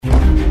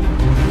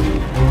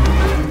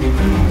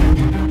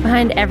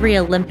Behind every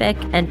Olympic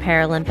and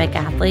Paralympic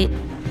athlete,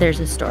 there's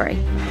a story.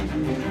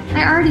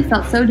 I already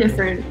felt so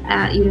different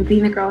at,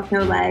 being a girl with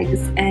no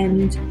legs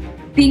and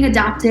being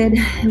adopted.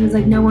 It was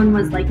like no one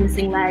was like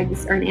missing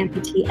legs or an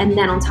amputee, and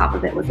then on top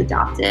of it was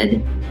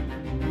adopted.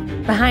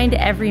 Behind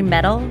every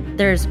medal,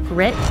 there's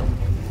grit,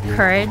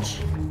 courage,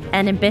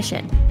 and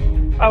ambition.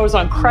 I was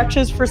on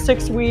crutches for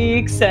 6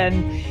 weeks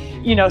and,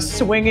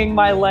 swinging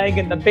my leg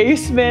in the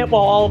basement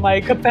while all my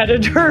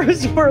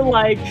competitors were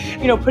like,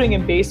 putting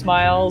in base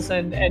miles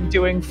and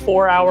doing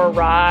 4-hour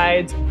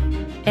rides.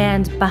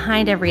 And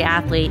behind every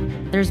athlete,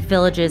 there's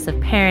villages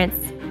of parents,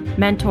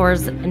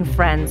 mentors, and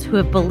friends who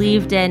have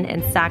believed in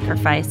and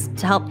sacrificed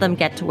to help them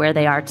get to where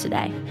they are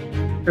today.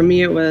 For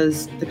me, it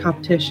was the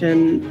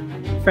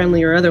competition,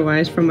 friendly or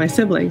otherwise, from my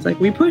siblings. Like,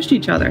 we pushed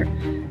each other,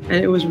 and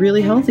it was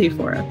really healthy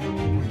for us.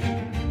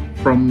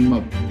 From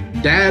a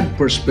dad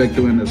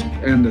perspective and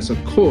as a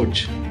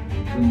coach,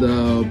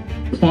 the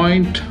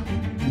point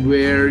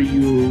where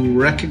you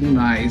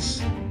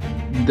recognize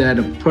that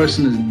a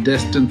person is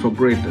destined for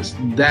greatness,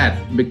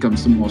 that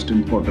becomes the most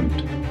important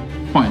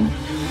point.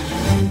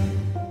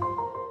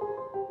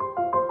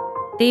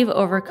 They've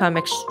overcome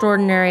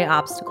extraordinary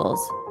obstacles,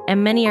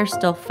 and many are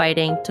still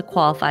fighting to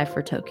qualify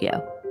for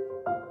Tokyo.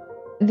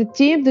 The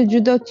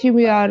judo team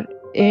we are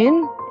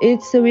in,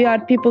 we are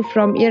people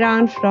from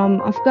Iran,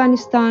 from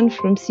Afghanistan,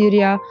 from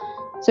Syria,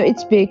 so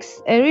it's big.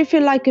 And we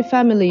feel like a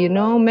family,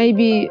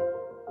 maybe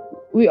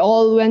we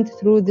all went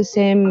through the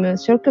same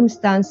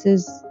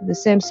circumstances, the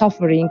same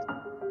suffering.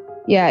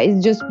 Yeah,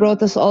 it just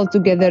brought us all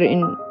together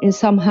in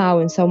somehow,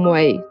 in some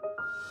way.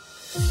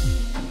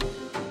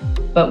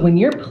 But when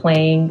you're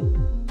playing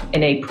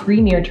in a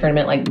premier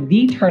tournament, like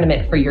the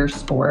tournament for your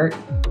sport,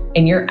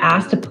 and you're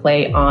asked to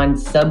play on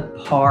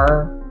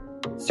subpar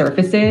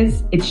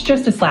surfaces, it's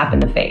just a slap in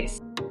the face.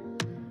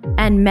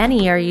 And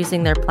many are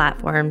using their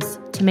platforms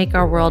to make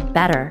our world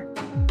better.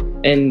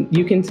 And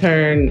you can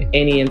turn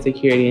any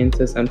insecurity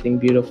into something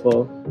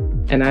beautiful.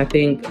 And I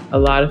think a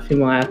lot of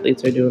female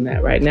athletes are doing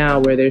that right now,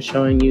 where they're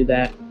showing you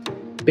that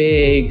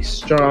big,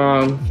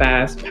 strong,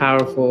 fast,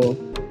 powerful,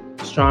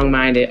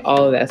 strong-minded,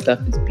 all of that stuff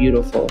is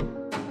beautiful.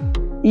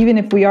 Even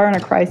if we are in a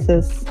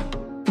crisis,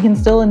 we can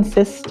still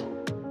insist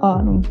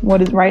on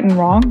what is right and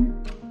wrong.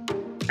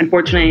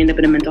 Unfortunately, I ended up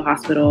in a mental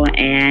hospital,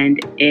 and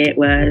it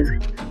was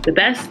the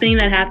best thing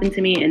that happened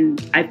to me.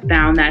 And I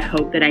found that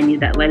hope that I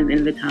needed, that light at the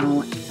end of the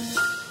tunnel.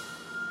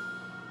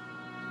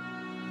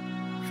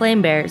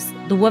 Flame Bears,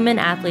 the Women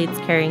Athletes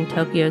Carrying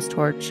Tokyo's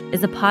Torch,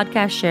 is a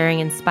podcast sharing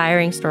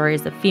inspiring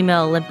stories of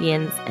female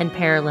Olympians and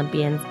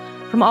Paralympians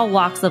from all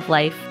walks of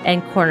life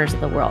and corners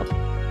of the world.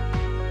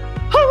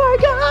 Oh my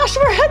gosh,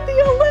 we're at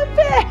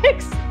the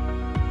Olympics!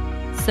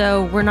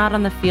 So we're not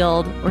on the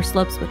field or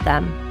slopes with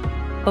them,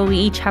 but we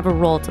each have a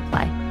role to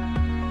play.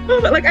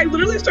 I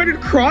literally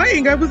started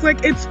crying. I was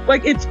like,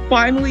 it's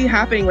finally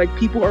happening. Like,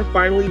 people are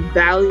finally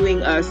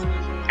valuing us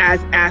as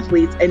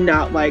athletes and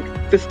not like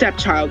the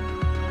stepchild.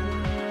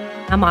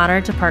 I'm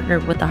honored to partner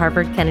with the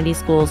Harvard Kennedy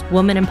School's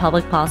Women in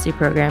Public Policy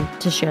program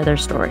to share their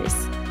stories.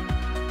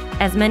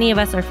 As many of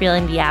us are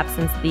feeling the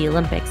absence of the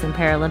Olympics and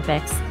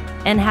Paralympics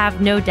and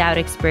have no doubt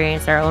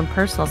experienced our own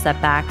personal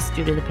setbacks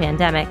due to the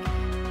pandemic,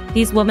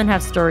 these women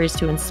have stories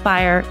to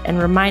inspire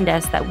and remind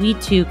us that we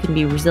too can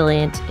be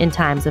resilient in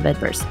times of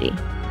adversity.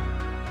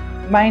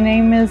 My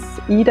name is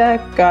Ida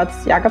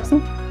Jacobsen.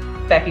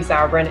 Becky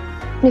Sauerbrunn.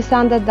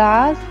 Sanda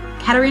Aldass.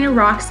 Katarina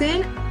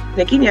Roxon.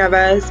 Nicky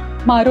Nieves.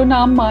 Maro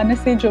naam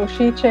Manasi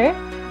Joshi che.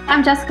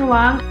 I'm Jessica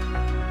Wong.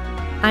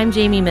 I'm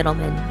Jamie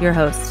Middleman, your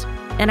host,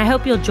 and I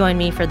hope you'll join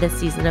me for this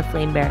season of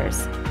Flame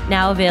Bearers,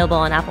 now available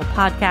on Apple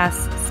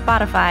Podcasts,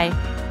 Spotify,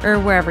 or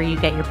wherever you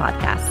get your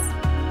podcasts.